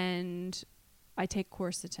 and I take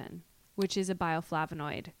quercetin, which is a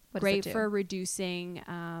bioflavonoid, great for reducing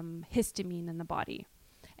histamine in the body.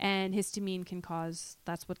 And histamine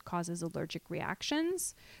that's what causes allergic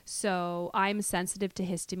reactions. So I'm sensitive to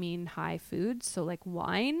histamine high foods. So like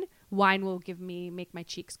wine will make my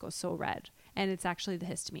cheeks go so red. And it's actually the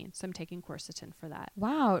histamine. So I'm taking quercetin for that.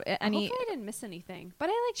 Wow. Hopefully I didn't miss anything. But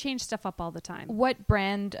I like change stuff up all the time. What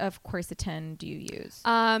brand of quercetin do you use?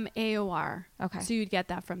 AOR. Okay. So you'd get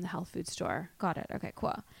that from the health food store. Got it. Okay,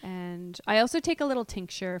 cool. And I also take a little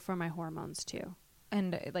tincture for my hormones too.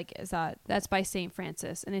 And like, that's by St.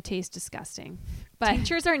 Francis, and it tastes disgusting. But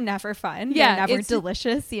tinctures are never fun. Yeah, they're never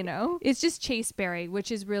delicious, you know. It's just chasteberry, which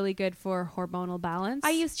is really good for hormonal balance.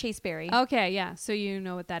 I use chasteberry. Okay, yeah. So you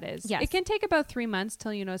know what that is. Yes. It can take about 3 months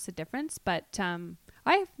till you notice a difference, but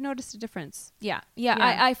I've noticed a difference. Yeah.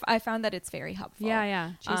 I found that it's very helpful.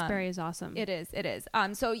 Yeah. Chasteberry is awesome. It is.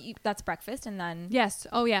 So that's breakfast, and then yes.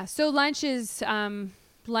 Oh yeah. So lunch is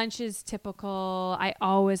typical. I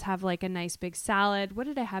always have like a nice big salad. What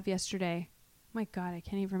did I have yesterday? Oh my God, I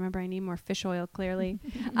can't even remember. I need more fish oil, clearly.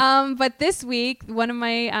 But this week, one of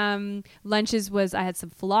my lunches was I had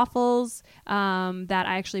some falafels that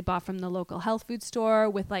I actually bought from the local health food store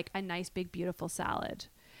with like a nice big beautiful salad.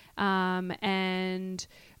 And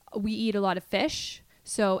we eat a lot of fish.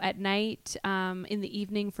 So at night, in the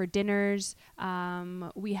evening for dinners,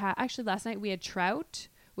 last night we had trout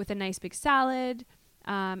with a nice big salad.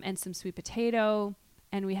 And some sweet potato,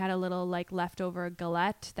 and we had a little like leftover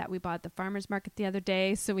galette that we bought at the farmer's market the other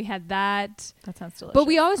day. So we had that. That sounds delicious. But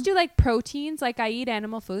we always do like proteins. Like I eat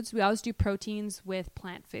animal foods. We always do proteins with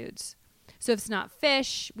plant foods. So if it's not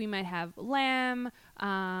fish, we might have lamb,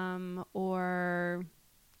 or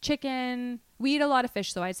chicken. We eat a lot of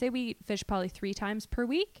fish, though. I'd say we eat fish probably 3 times per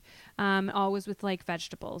week, always with like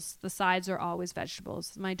vegetables. The sides are always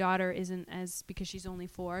vegetables. My daughter because she's only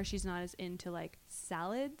 4, she's not as into like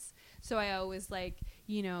salads. So I always like,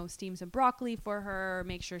 steam some broccoli for her,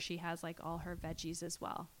 make sure she has like all her veggies as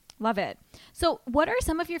well. Love it. So what are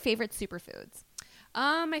some of your favorite superfoods?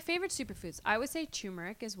 My favorite superfoods, I would say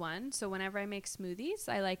turmeric is one. So whenever I make smoothies,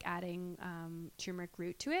 I like adding turmeric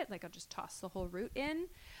root to it. Like I'll just toss the whole root in.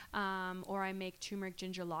 Or I make turmeric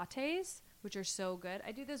ginger lattes, which are so good.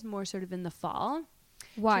 I do this more sort of in the fall.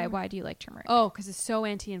 Why? Why do you like turmeric? Oh, because it's so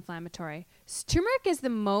anti-inflammatory. Turmeric is the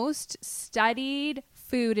most studied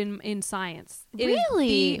food in science. Really?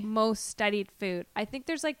 It is the most studied food. I think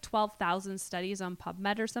there's like 12,000 studies on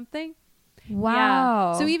PubMed or something.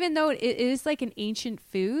 Wow. Yeah. So even though it is like an ancient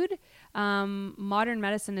food, modern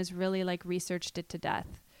medicine has really like researched it to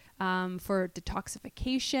death. For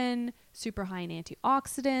detoxification, super high in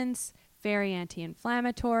antioxidants, very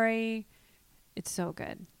anti-inflammatory. It's so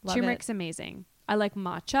good. Turmeric's amazing. I like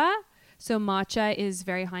matcha. So matcha is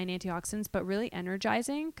very high in antioxidants, but really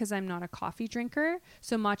energizing because I'm not a coffee drinker.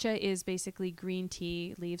 So matcha is basically green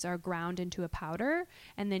tea leaves are ground into a powder,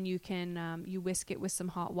 and then you can you whisk it with some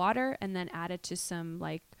hot water and then add it to some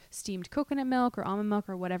like steamed coconut milk or almond milk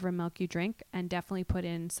or whatever milk you drink, and definitely put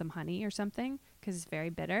in some honey or something because it's very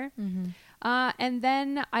bitter. Mm-hmm. And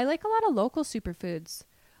then I like a lot of local superfoods.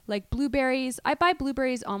 Like blueberries. I buy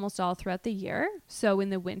blueberries almost all throughout the year. So in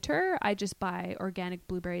the winter, I just buy organic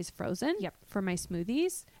blueberries frozen for my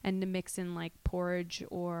smoothies and to mix in like porridge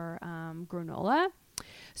or granola.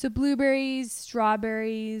 So blueberries,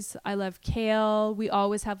 strawberries. I love kale. We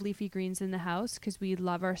always have leafy greens in the house because we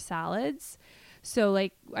love our salads. So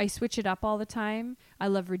like I switch it up all the time. I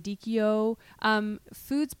love radicchio.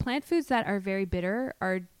 Plant foods that are very bitter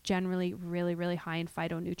are generally really, really high in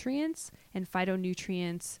phytonutrients, and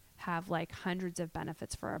phytonutrients have like hundreds of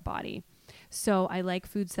benefits for our body. So I like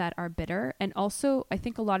foods that are bitter. And also I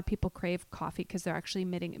think a lot of people crave coffee because they're actually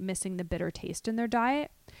missing the bitter taste in their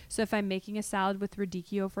diet. So if I'm making a salad with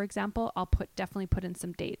radicchio, for example, I'll definitely put in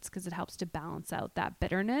some dates because it helps to balance out that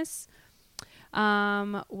bitterness.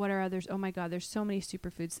 What are others? Oh my God, there's so many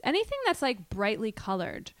superfoods. Anything that's like brightly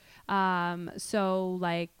colored. So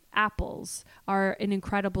like apples are an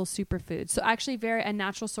incredible superfood. So actually a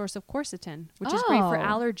natural source of quercetin, which is great for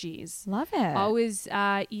allergies. Love it. Always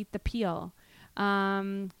eat the peel.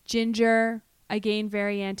 Ginger, again,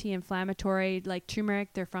 very anti-inflammatory. Like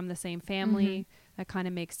turmeric, they're from the same family. That kind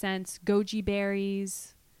of makes sense. Goji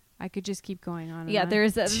berries. I could just keep going on. Yeah,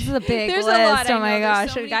 this is a big there's list. A lot. Oh my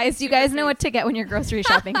gosh. So guys, you guys know what to get when you're grocery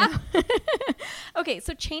shopping now. Okay,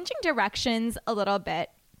 so changing directions a little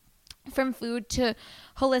bit from food to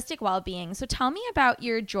holistic well-being. So tell me about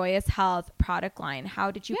your Joyous Health product line.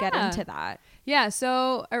 How did you get into that? Yeah,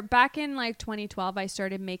 so back in like 2012, I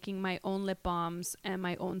started making my own lip balms and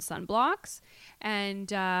my own sunblocks.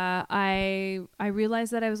 And I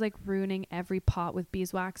realized that I was like ruining every pot with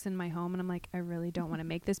beeswax in my home. And I'm like, I really don't want to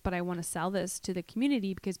make this, but I want to sell this to the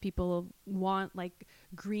community because people want like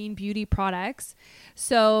green beauty products.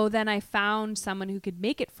 So then I found someone who could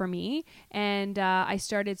make it for me. And I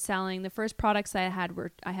started selling. The first products I had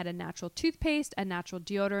I had a natural toothpaste, a natural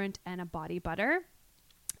deodorant, and a body butter.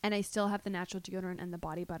 And I still have the natural deodorant and the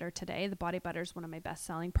body butter today. The body butter is one of my best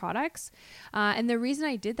selling products. And the reason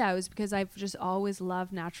I did that was because I've just always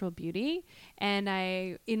loved natural beauty. And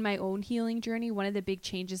in my own healing journey, one of the big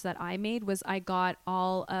changes that I made was I got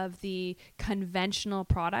all of the conventional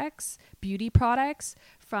products, beauty products,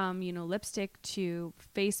 from, lipstick to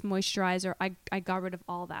face moisturizer. I got rid of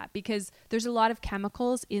all that because there's a lot of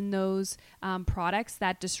chemicals in those products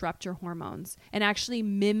that disrupt your hormones and actually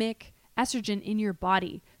mimic estrogen in your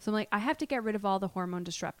body. So I'm like, I have to get rid of all the hormone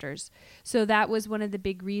disruptors. So that was one of the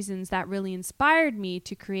big reasons that really inspired me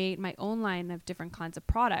to create my own line of different kinds of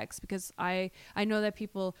products, because I know that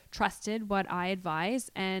people trusted what I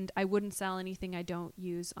advise, and I wouldn't sell anything I don't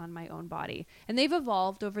use on my own body. And they've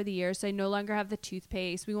evolved over the years. So I no longer have the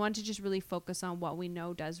toothpaste. We want to just really focus on what we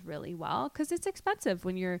know does really well, because it's expensive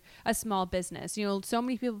when you're a small business. So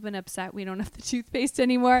many people have been upset we don't have the toothpaste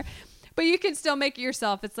anymore. But you can still make it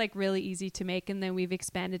yourself. It's like really easy to make. And then we've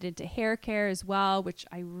expanded into hair care as well, which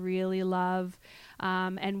I really love.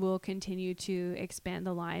 And we'll continue to expand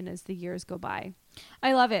the line as the years go by.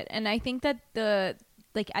 I love it. And I think that the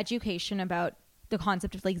education about the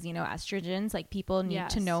concept of xenoestrogens, people need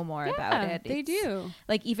to know more about it. They do.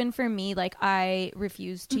 Even for me, I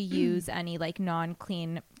refuse to use any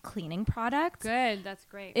non-clean cleaning products. Good. That's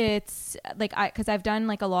great. It's because I've done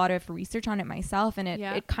a lot of research on it myself, and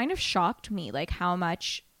it kind of shocked me how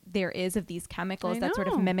much there is of these chemicals that sort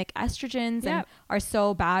of mimic estrogens and are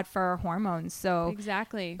so bad for our hormones. So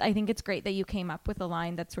exactly. I think it's great that you came up with a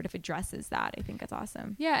line that sort of addresses that. I think it's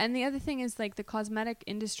awesome. Yeah. And the other thing is the cosmetic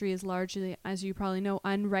industry is largely, as you probably know,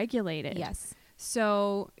 unregulated. Yes.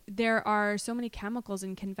 So there are so many chemicals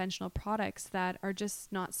in conventional products that are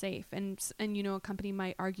just not safe. And a company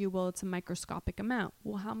might argue, well, it's a microscopic amount.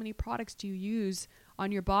 Well, how many products do you use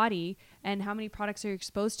on your body, and how many products are you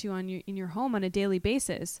exposed to in your home on a daily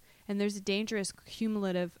basis? And there's a dangerous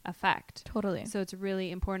cumulative effect. Totally. So it's really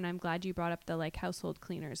important. I'm glad you brought up the household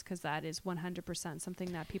cleaners, because that is 100%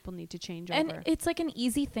 something that people need to change over. And it's an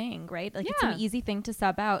easy thing, right? It's an easy thing to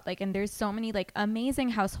sub out. And there's so many amazing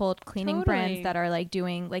household cleaning brands that are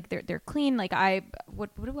doing they're clean.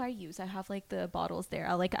 What do I use? I have the bottles there.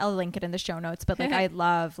 I'll link it in the show notes. But I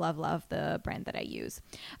love the brand that I use.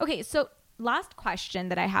 Okay, so last question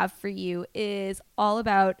that I have for you is all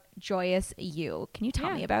about Joyous You. Can you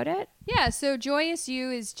tell me about it? Yeah, so Joyous You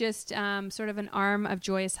is just sort of an arm of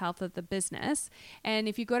Joyous Health of the business. And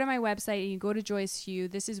if you go to my website and you go to Joyous You,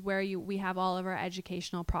 this is where we have all of our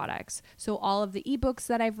educational products. So all of the ebooks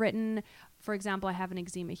that I've written. For example, I have an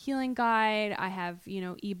eczema healing guide. I have,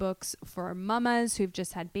 ebooks for mamas who've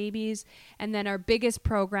just had babies. And then our biggest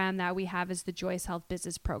program that we have is the Joyous Health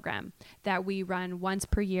Business Program that we run once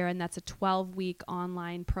per year. And that's a 12-week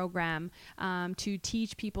online program to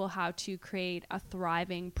teach people how to create a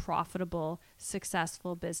thriving, profitable,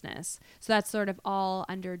 successful business. So that's sort of all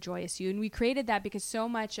under Joyous You. And we created that because so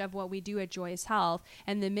much of what we do at Joyous Health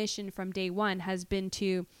and the mission from day one has been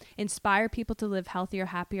to inspire people to live healthier,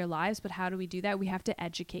 happier lives. But how do we do that? We have to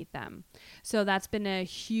educate them. So that's been a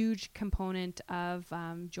huge component of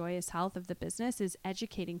Joyous Health of the business, is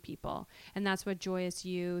educating people. And that's what Joyous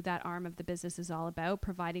You, that arm of the business, is all about,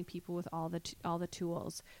 providing people with all the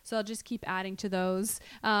tools. So I'll just keep adding to those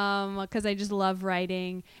because I just love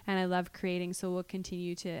writing and I love creating. So we'll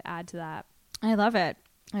continue to add to that. I love it.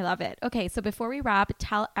 I love it. Okay, so before we wrap,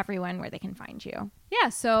 tell everyone where they can find you. Yeah,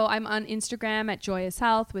 so I'm on Instagram at Joyous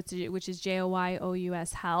Health, which is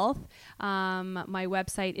JOYOUS Health. My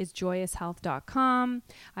website is joyoushealth.com.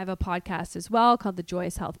 I have a podcast as well called the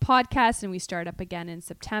Joyous Health Podcast, and we start up again in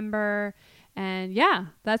September. And yeah,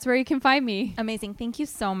 that's where you can find me. Amazing. Thank you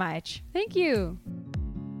so much. Thank you.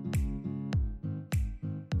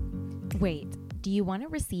 Wait, do you want to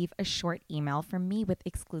receive a short email from me with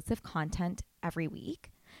exclusive content every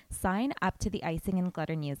week? Sign up to the Icing and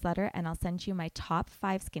Glitter newsletter and I'll send you my top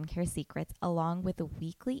 5 skincare secrets along with a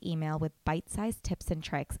weekly email with bite-sized tips and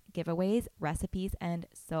tricks, giveaways, recipes, and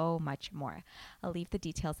so much more. I'll leave the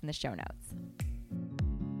details in the show notes.